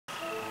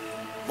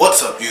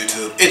What's up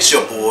YouTube? It's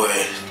your boy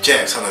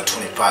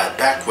jxhunter25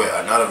 back with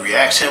another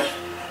reaction,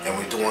 and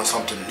we're doing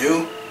something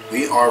new.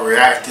 We are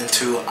reacting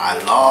to I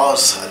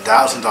Lost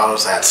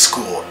 $1,000 at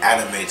School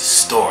animated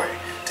story.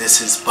 This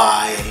is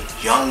by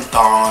Young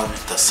Dawn,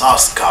 the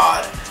Sauce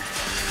God.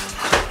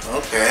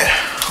 Okay,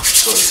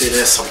 so see,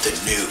 there's something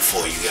new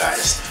for you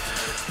guys.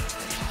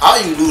 How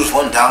you lose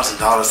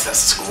 $1,000 at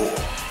school?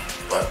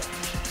 But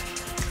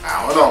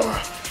I don't know,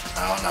 man.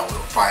 I don't know, we'll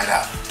find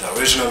out. The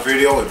original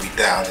video will be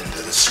down in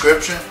the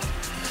description.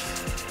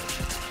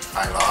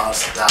 I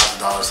lost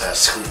 $1,000 at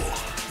school.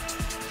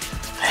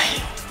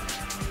 Damn.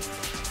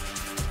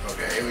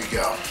 Okay, here we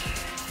go.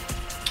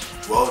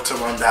 Roll to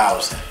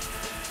 1,000.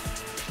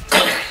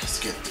 Let's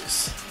get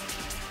this.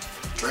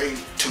 3,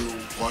 2,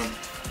 1,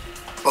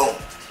 boom.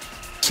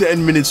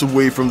 10 minutes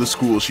away from the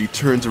school, she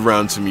turns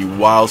around to me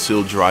while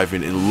still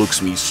driving and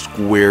looks me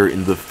square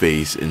in the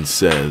face and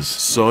says,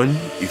 "Son,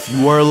 if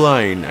you are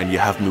lying and you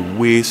have me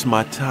waste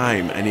my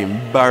time and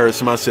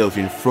embarrass myself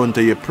in front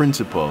of your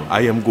principal,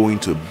 I am going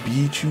to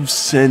beat you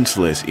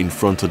senseless in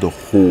front of the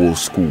whole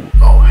school."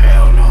 Oh,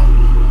 hell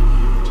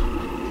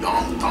no.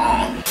 Young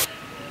Dawn.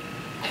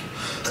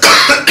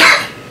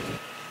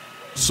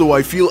 So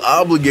I feel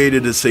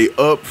obligated to say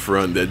up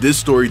front that this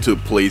story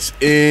took place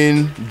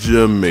in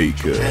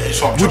Jamaica,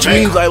 which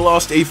means I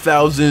lost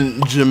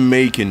 1,000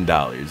 Jamaican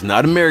dollars,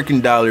 not American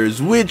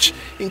dollars, which,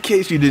 in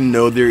case you didn't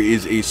know, there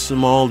is a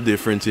small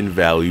difference in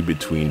value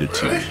between the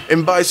two.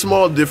 And by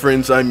small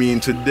difference, I mean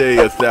today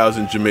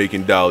 1,000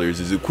 Jamaican dollars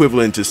is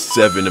equivalent to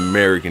 7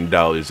 American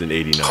dollars and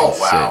 89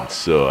 cents.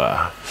 So,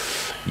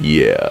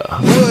 yeah.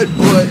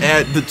 But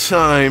at the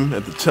time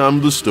of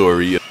the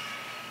story,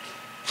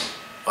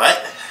 What?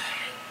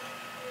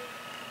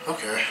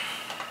 Okay.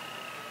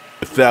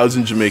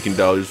 1,000 Jamaican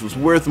dollars was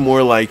worth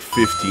more like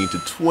 15 to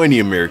 20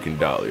 American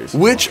dollars,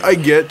 which I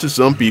get to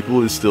some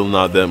people is still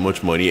not that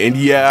much money. And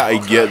yeah, I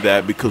get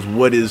that, because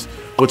what's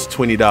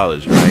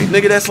 $20, right?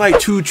 Nigga, that's like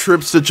 2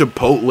 trips to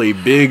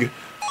Chipotle, big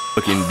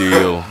fucking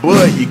deal.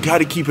 But you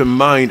gotta keep in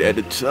mind, at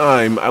the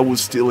time I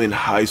was still in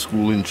high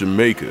school in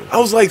Jamaica. I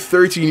was like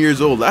 13 years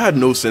old. I had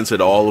no sense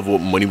at all of what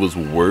money was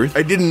worth.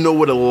 I didn't know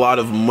what a lot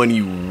of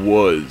money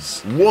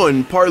was.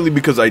 One, partly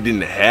because I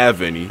didn't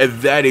have any.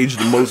 At that age,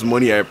 the most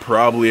money I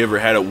probably ever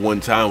had at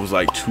one time was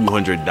like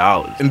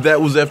 $200. And that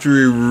was after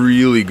a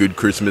really good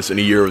Christmas and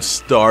a year of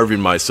starving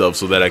myself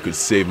so that I could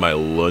save my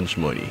lunch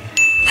money.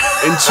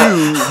 And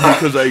two,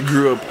 because I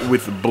grew up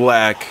with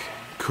Black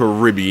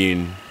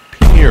Caribbean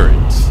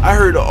parents. I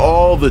heard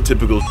all the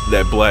typical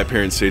that Black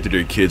parents say to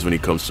their kids when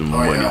it comes to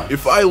money. Yeah.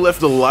 If I left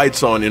the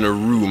lights on in a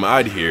room,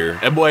 I'd hear,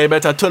 "Hey boy, you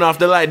better turn off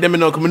the light, them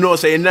know come and know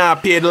say nah,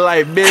 pay the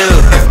light bill."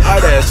 If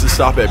I'd asked to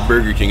stop at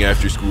Burger King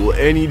after school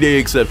any day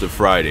except a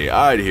Friday,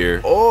 I'd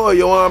hear, "Oh,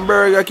 you want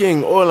Burger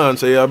King? Hold on,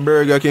 say your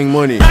Burger King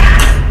money."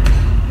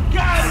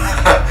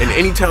 And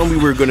anytime we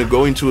were gonna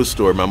go into a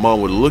store, my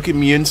mom would look at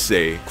me and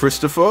say,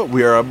 "Christopher,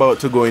 we are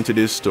about to go into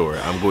this store.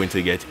 I'm going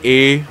to get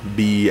A,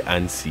 B,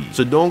 and C.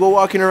 So don't go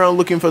walking around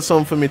looking for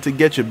something for me to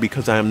get you,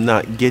 because I am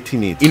not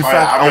getting it. In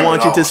fact, I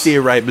want you to stay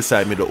right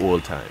beside me the whole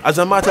time. As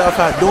a matter of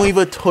fact, don't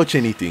even touch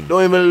anything.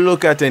 Don't even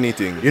look at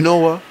anything. You know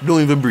what?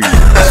 Don't even breathe.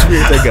 I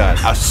swear to God.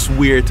 I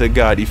swear to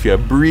God, if you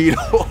breathe,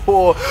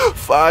 oh,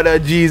 Father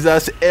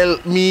Jesus,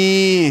 help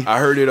me." I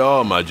heard it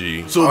all, my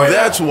G. So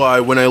that's why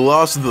when I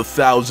lost the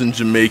 1,000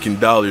 Jamaican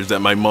dollars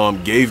that my mom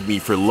gave me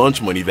for lunch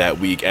money that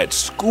week at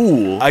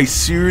school, I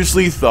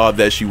seriously thought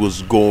that she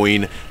was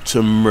going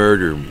to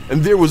murder me.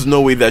 And there was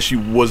no way that she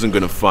wasn't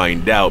gonna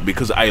find out,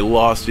 because I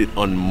lost it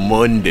on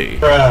Monday.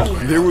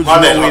 There was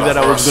no way that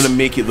I was gonna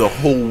make it the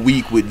whole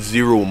week with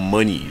 0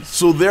 monies.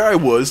 So there I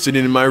was,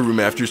 sitting in my room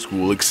after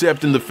school,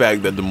 accepting the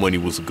fact that the money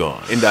was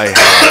gone. And I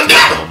had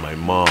to tell my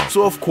mom.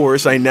 So of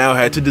course, I now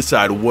had to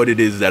decide what it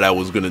is that I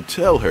was gonna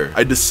tell her.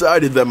 I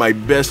decided that my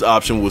best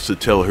option was to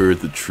tell her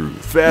the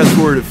truth. Fast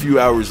forward a few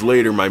hours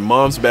later, my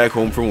mom's back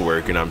home from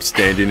work and I'm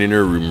standing in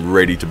her room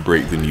ready to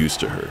break the news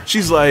to her.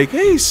 She's like,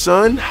 "Hey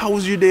son, how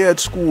was your day at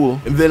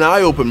school?" And then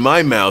I open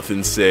my mouth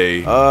and say,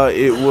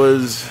 it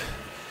was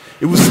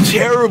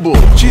terrible."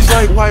 She's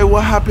like, "Why,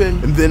 what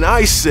happened?" And then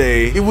I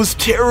say, "It was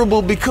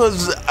terrible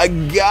because a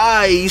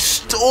guy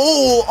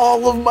stole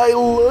all of my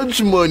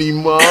lunch money,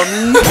 Mom."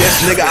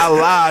 Yes, nigga, I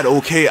lied,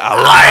 okay, I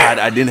lied.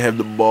 I didn't have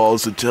the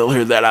balls to tell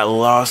her that I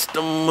lost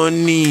the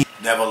money.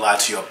 Never lie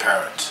to your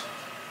parents.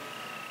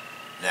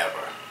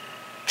 Never.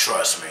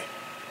 Trust me.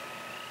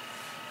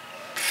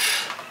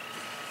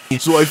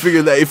 So I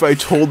figured that if I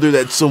told her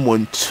that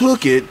someone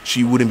took it,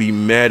 she wouldn't be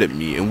mad at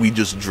me and we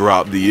just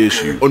dropped the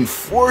issue.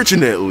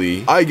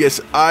 Unfortunately, I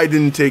guess I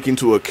didn't take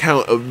into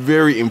account a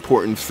very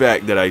important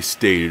fact that I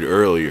stated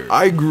earlier.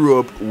 I grew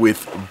up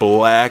with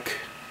Black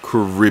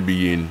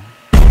Caribbean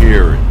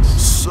parents.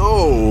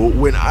 So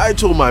when I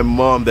told my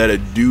mom that a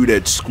dude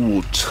at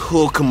school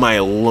took my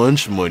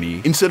lunch money,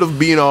 instead of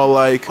being all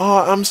like,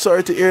 "Oh, I'm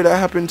sorry to hear that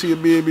happened to you,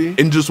 baby,"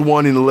 and just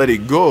wanting to let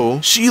it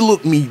go, she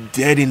looked me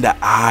dead in the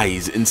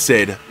eyes and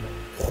said,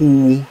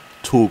 "Who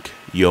took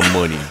your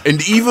money.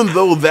 And even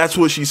though that's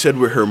what she said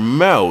with her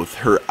mouth,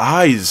 her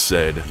eyes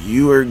said,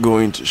 you are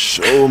going to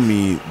show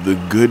me the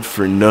good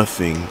for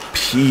nothing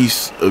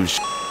piece of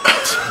shit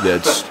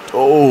that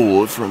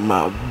stole from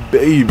my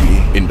baby,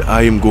 and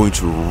I am going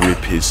to rip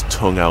his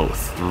tongue out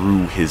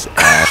through his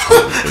asshole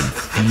and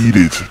feed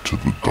it to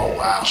the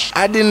dogs.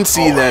 I didn't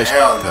see that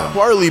shit,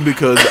 partly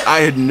because I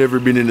had never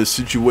been in a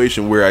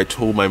situation where I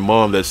told my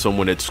mom that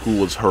someone at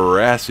school was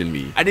harassing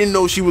me. I didn't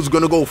know she was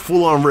gonna go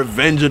full on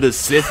Revenge of the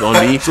Sith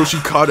on me, so she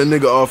caught a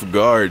nigga off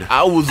guard.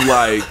 I was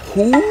like,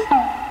 who?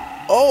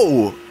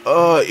 Oh,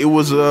 it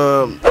was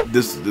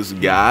this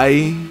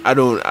guy. I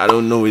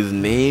don't know his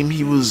name.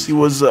 He was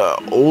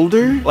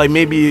older, like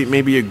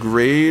maybe a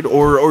grade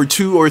or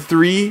two or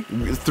three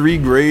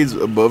grades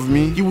above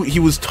me. He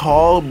was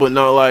tall, but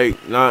not like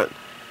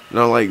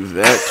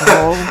that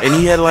tall, and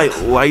he had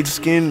like light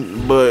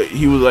skin, but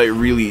he was like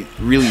really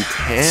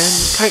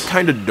tan,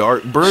 kind of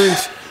dark,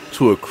 burnt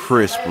to a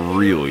crisp,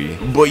 really,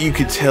 but you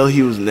could tell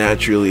he was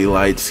naturally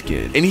light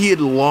skinned, and he had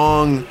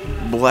long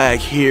black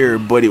hair,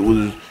 but it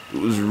was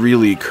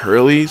really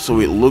curly, so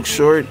it looked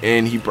short,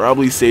 and he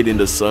probably stayed in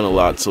the sun a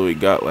lot, so it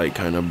got like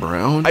kind of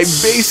brown. I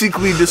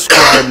basically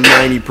described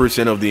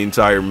 90% of the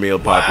entire male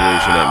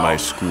population at my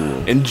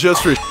school, and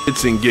just for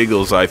shits and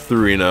giggles, I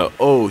threw in a,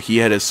 oh, he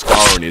had a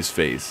scar on his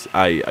face.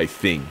 I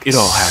think. It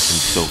all happened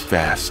so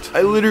fast.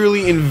 I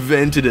literally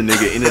invented a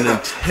nigga in an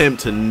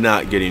attempt to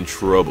not get in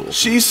trouble.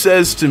 She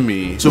says to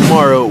me,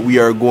 tomorrow we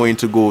are going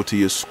to go to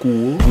your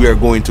school, we are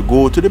going to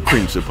go to the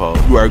principal,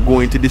 you are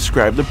going to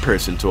describe the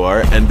person to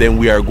her, and then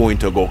we are going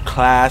to go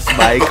class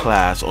by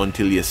class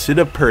until you see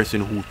the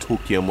person who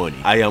took your money.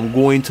 I am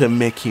going to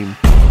make him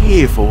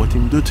pay for what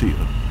him do to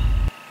you.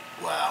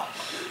 Wow,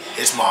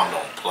 his mom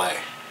don't play.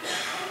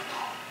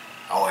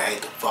 I would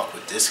hate to fuck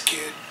with this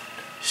kid.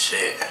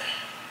 Shit.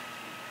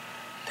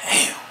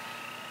 Damn.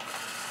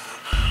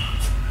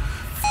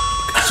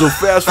 So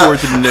fast forward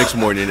to the next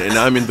morning, and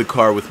I'm in the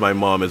car with my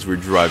mom as we're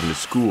driving to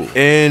school.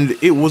 And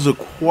it was a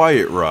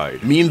quiet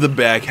ride. Me in the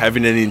back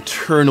having an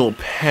internal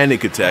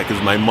panic attack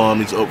as my mom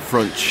is up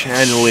front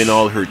channeling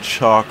all her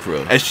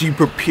chakra as she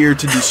prepared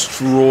to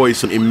destroy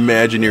some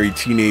imaginary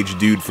teenage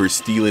dude for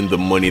stealing the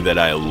money that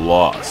I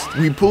lost.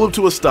 We pull up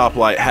to a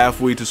stoplight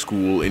halfway to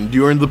school, and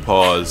during the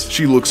pause,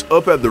 she looks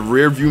up at the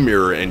rear view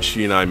mirror and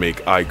she and I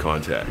make eye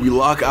contact. We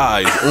lock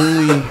eyes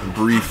only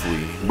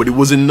briefly, but it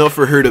was enough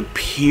for her to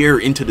peer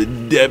into the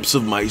depths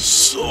of my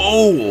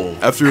soul.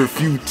 After a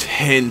few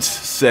tense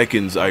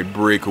seconds, I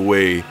break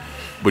away,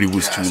 but it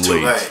was too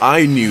late.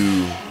 I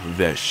knew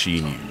that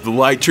she knew. The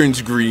light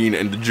turns green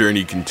and the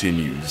journey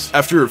continues.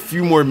 After a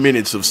few more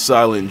minutes of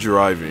silent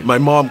driving, my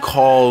mom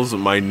calls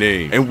my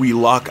name and we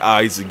lock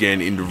eyes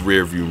again in the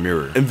rearview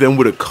mirror. And then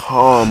with a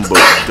calm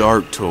but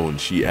dark tone,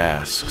 she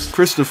asks,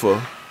 Christopher,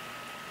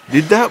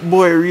 did that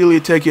boy really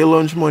take your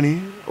lunch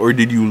money? Or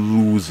did you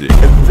lose it?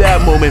 At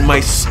that moment,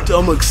 my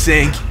stomach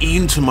sank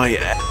into my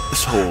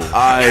asshole.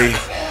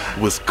 I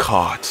was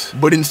caught.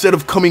 But instead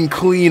of coming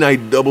clean, I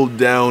doubled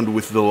down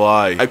with the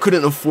lie. I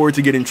couldn't afford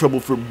to get in trouble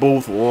for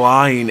both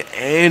lying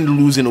and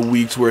losing a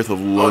week's worth of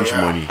lunch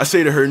money. I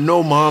say to her,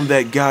 no mom,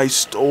 that guy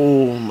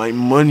stole my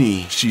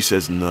money. She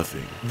says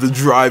nothing. The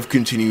drive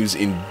continues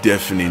in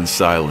deafening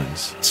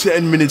silence.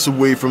 10 minutes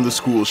away from the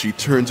school, she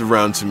turns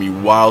around to me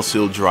while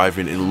still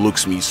driving and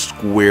looks me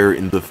square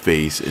in the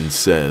face and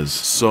says,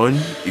 son,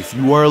 if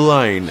you are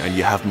lying and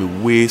you have me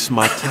waste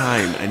my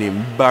time and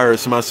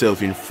embarrass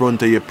myself in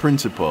front of your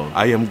principal,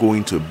 I am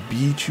going to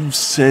beat you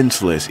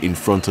senseless in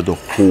front of the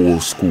whole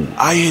school.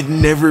 I had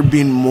never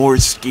been more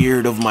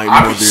scared of my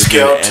mother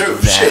than at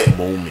that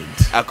moment.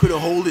 I couldn't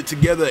hold it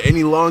together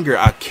any longer.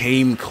 I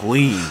came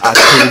clean. I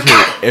told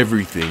her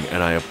everything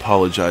and I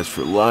apologized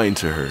for lying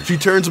to her. She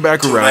turns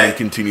back around and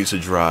continues to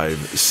drive,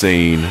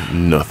 saying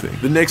nothing.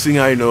 The next thing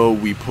I know,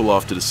 we pull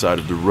off to the side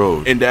of the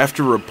road. And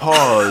after a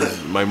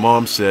pause, my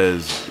mom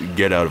says,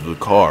 get out of the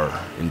car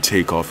and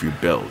take off your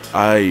belt.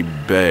 I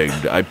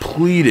begged, I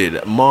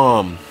pleaded,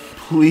 Mom,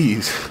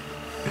 please.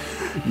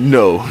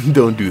 No,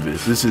 don't do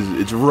this.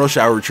 It's rush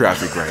hour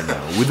traffic right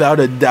now. Without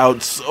a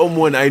doubt,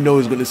 someone I know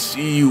is gonna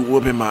see you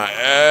whooping my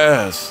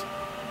ass.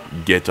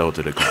 Get out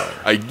of the car.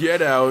 I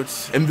get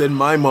out, and then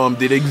my mom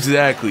did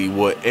exactly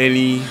what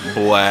any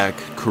black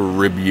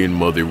Caribbean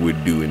mother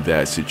would do in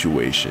that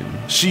situation.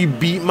 She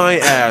beat my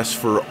ass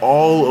for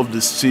all of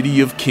the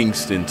city of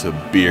Kingston to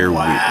bear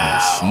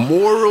witness.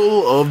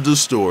 Moral of the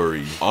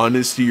story,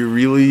 honesty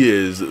really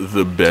is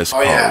the best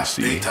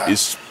policy,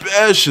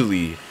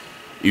 especially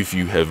if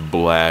you have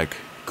black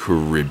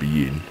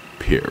Caribbean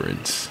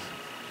parents.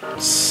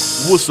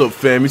 What's up,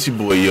 fam? It's your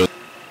boy, Young.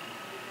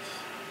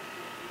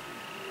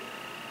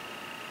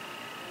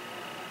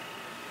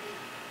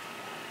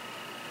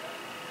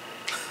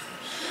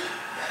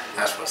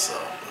 That's what's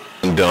up.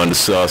 I'm Don the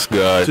Sauce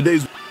God.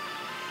 Today's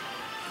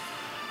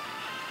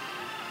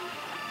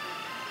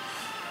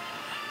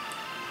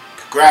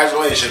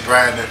Congratulations,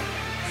 Brandon.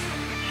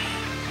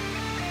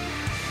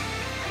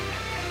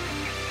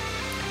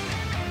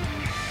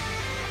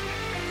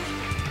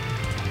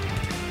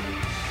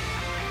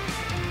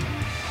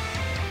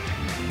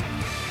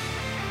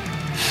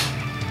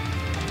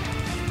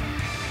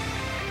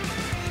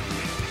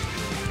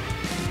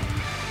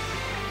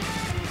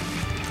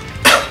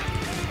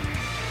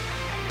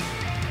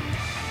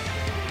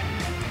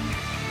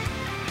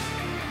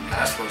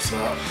 what's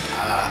up.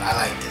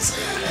 I like this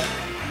guy.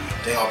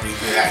 They all be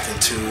reacting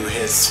to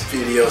his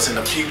videos in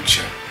the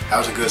future. That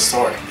was a good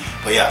story.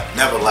 But yeah,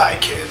 never lie,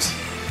 kids,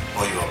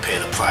 or you're gonna pay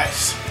the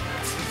price.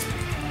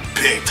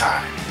 Big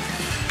time.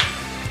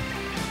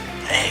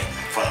 Hey,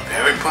 in front of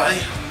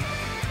everybody.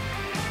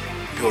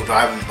 People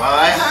driving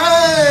by,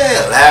 hey,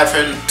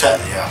 laughing,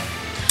 yeah.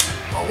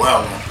 Oh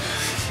well,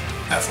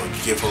 that's what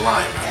you get for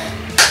lying,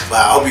 man. But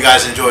I hope you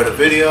guys enjoyed the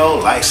video.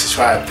 Like,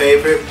 subscribe,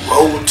 favorite.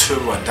 Road to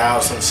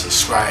 1,000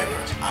 subscribers.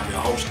 I'm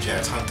your host,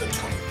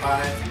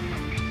 jxhunter25.